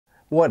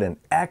What an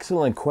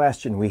excellent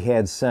question we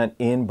had sent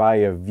in by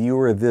a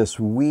viewer this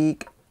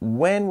week.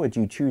 When would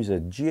you choose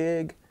a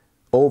jig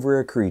over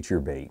a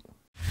creature bait?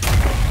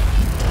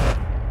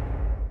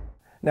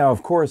 Now,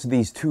 of course,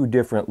 these two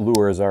different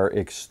lures are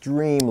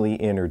extremely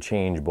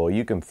interchangeable.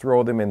 You can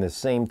throw them in the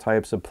same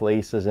types of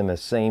places, in the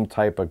same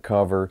type of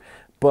cover,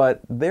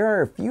 but there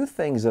are a few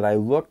things that I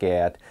look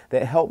at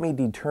that help me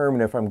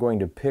determine if I'm going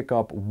to pick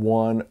up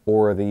one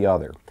or the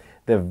other.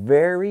 The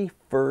very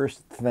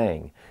first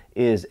thing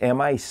is, am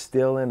I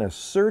still in a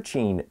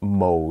searching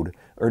mode,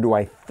 or do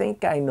I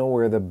think I know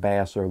where the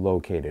bass are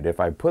located? If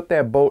I put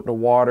that boat in the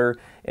water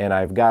and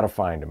I've got to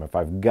find them, if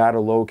I've got to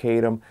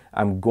locate them,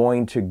 I'm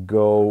going to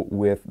go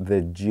with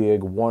the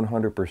jig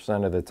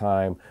 100% of the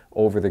time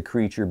over the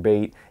creature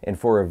bait, and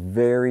for a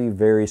very,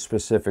 very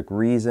specific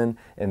reason,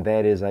 and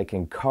that is I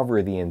can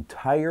cover the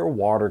entire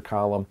water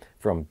column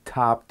from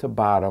top to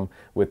bottom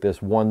with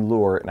this one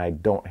lure, and I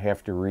don't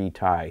have to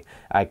retie.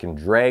 I can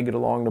drag it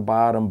along the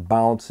bottom,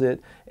 bounce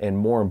it, and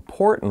more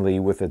importantly,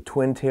 with a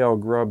twin tail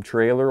grub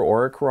trailer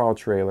or a crawl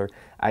trailer,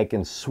 I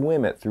can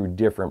swim it through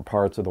different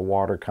parts of the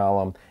water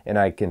column, and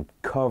I can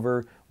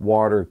cover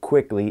water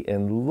quickly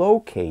and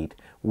locate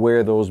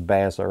where those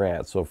bass are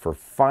at. So for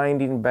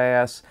finding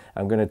bass,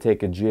 I'm going to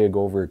take a jig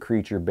over a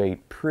creature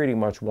bait pretty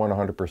much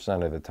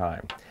 100% of the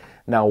time.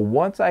 Now,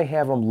 once I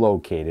have them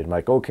located,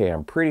 like, okay,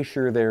 I'm pretty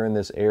sure they're in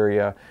this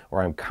area,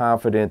 or I'm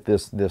confident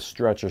this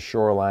stretch of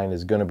shoreline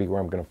is going to be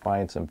where I'm going to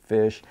find some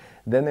fish,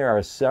 then there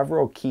are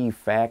several key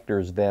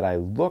factors that I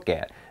look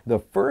at. The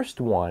first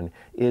one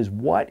is,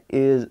 what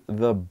is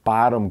the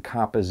bottom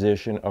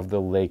composition of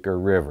the lake or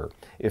river?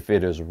 If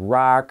it is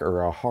rock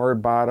or a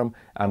hard bottom,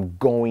 I'm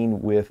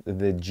going with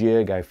the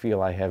jig. I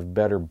feel I have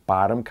better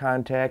bottom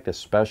contact,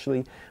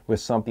 especially with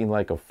something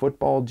like a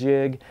football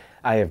jig.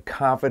 I have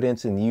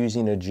confidence in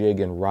using a jig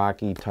in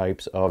rocky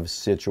types of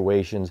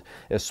situations,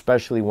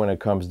 especially when it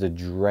comes to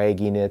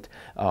dragging it.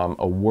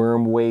 A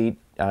worm weight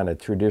on a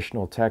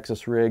traditional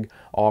Texas rig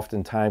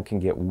oftentimes can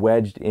get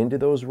wedged into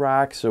those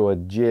rocks, so a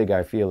jig,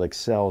 I feel,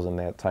 excels in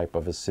that type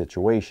of a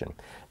situation.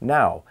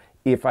 Now,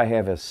 if I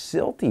have a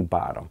silty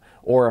bottom,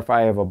 or if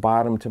I have a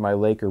bottom to my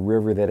lake or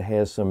river that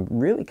has some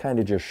really kind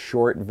of just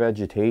short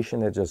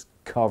vegetation that just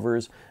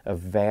covers a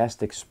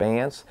vast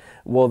expanse,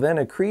 well, then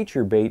a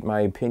creature bait, in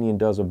my opinion,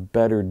 does a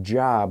better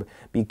job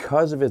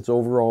because of its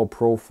overall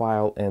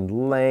profile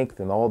and length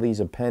and all these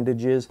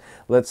appendages.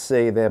 Let's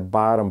say that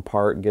bottom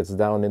part gets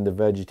down into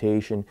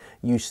vegetation,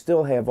 you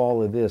still have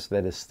all of this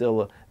that is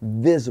still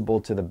visible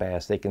to the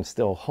bass. They can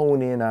still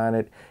hone in on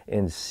it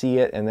and see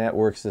it, and that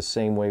works the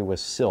same way with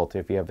silt.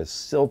 If you have a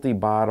silty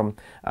bottom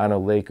on a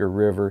lake or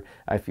river,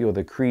 I feel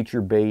the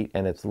creature bait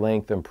and its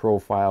length and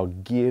profile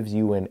gives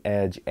you an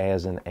edge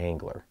as an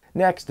angler.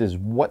 Next is,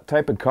 what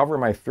type of cover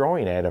am I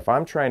throwing at? If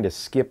I'm trying to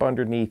skip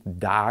underneath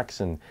docks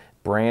and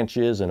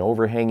branches and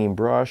overhanging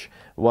brush,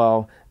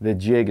 well, the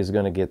jig is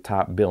going to get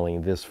top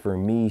billing. This, for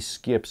me,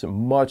 skips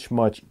much,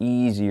 much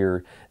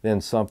easier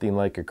than something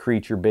like a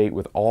creature bait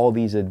with all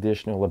these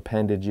additional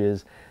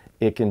appendages.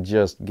 It can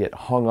just get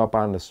hung up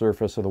on the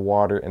surface of the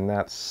water and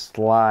not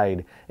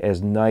slide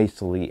as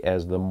nicely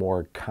as the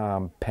more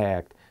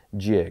compact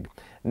jig.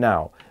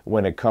 Now,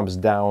 when it comes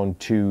down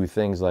to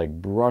things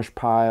like brush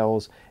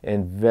piles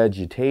and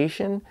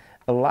vegetation,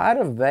 a lot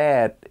of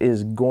that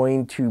is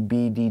going to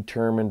be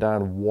determined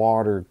on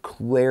water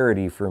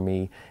clarity for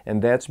me,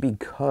 and that's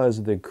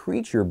because the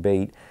creature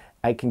bait,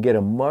 I can get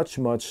a much,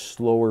 much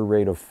slower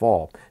rate of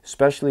fall,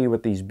 especially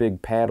with these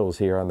big paddles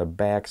here on the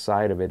back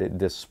side of it. It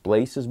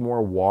displaces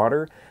more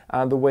water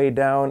on the way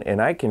down,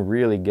 and I can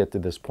really get to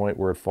this point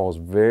where it falls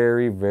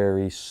very,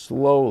 very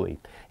slowly.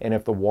 And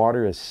if the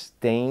water is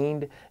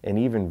stained and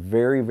even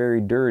very, very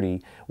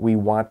dirty, we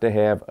want to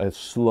have a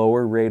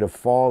slower rate of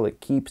fall. It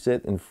keeps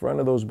it in front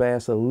of those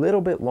bass a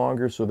little bit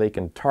longer so they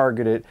can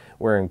target it,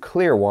 where in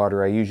clear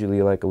water, I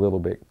usually like a little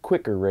bit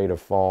quicker rate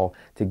of fall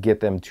to get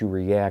them to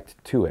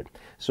react to it.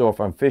 So if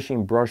I'm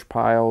fishing brush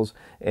piles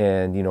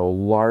and, you know,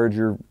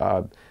 larger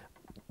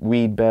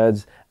weed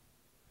beds,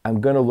 I'm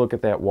going to look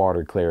at that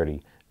water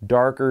clarity.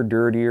 Darker,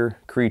 dirtier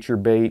creature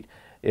bait.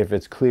 If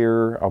it's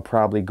clearer, I'll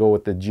probably go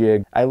with the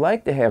jig. I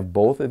like to have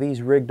both of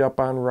these rigged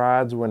up on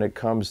rods when it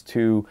comes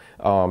to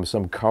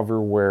some cover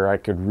where I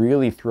could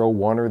really throw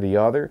one or the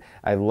other.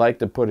 I like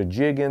to put a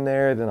jig in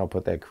there, then I'll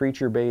put that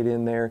creature bait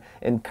in there,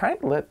 and kind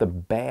of let the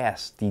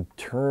bass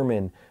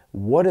determine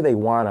what do they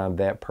want on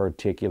that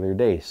particular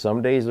day.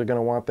 Some days they're going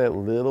to want that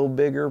little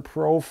bigger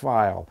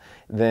profile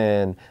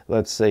than,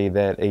 let's say,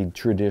 that a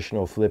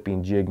traditional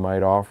flipping jig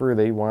might offer.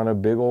 They want a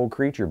big old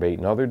creature bait.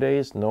 And other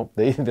days, nope,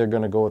 they're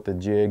going to go with the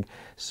jig.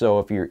 So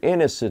if you're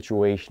in a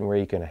situation where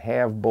you can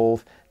have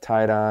both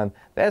tied on,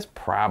 that's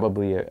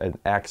probably an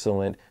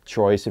excellent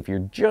choice if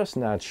you're just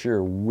not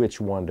sure which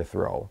one to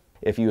throw.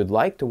 If you would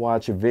like to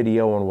watch a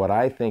video on what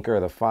I think are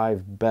the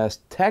 5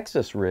 best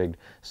Texas rigged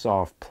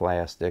soft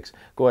plastics,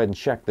 go ahead and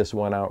check this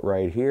one out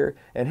right here.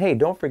 And hey,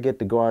 don't forget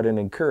to go out and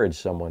encourage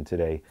someone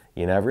today.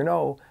 You never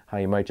know how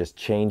you might just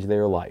change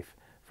their life.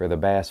 For the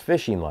Bass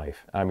Fishing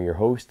Life, I'm your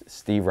host,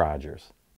 Steve Rogers.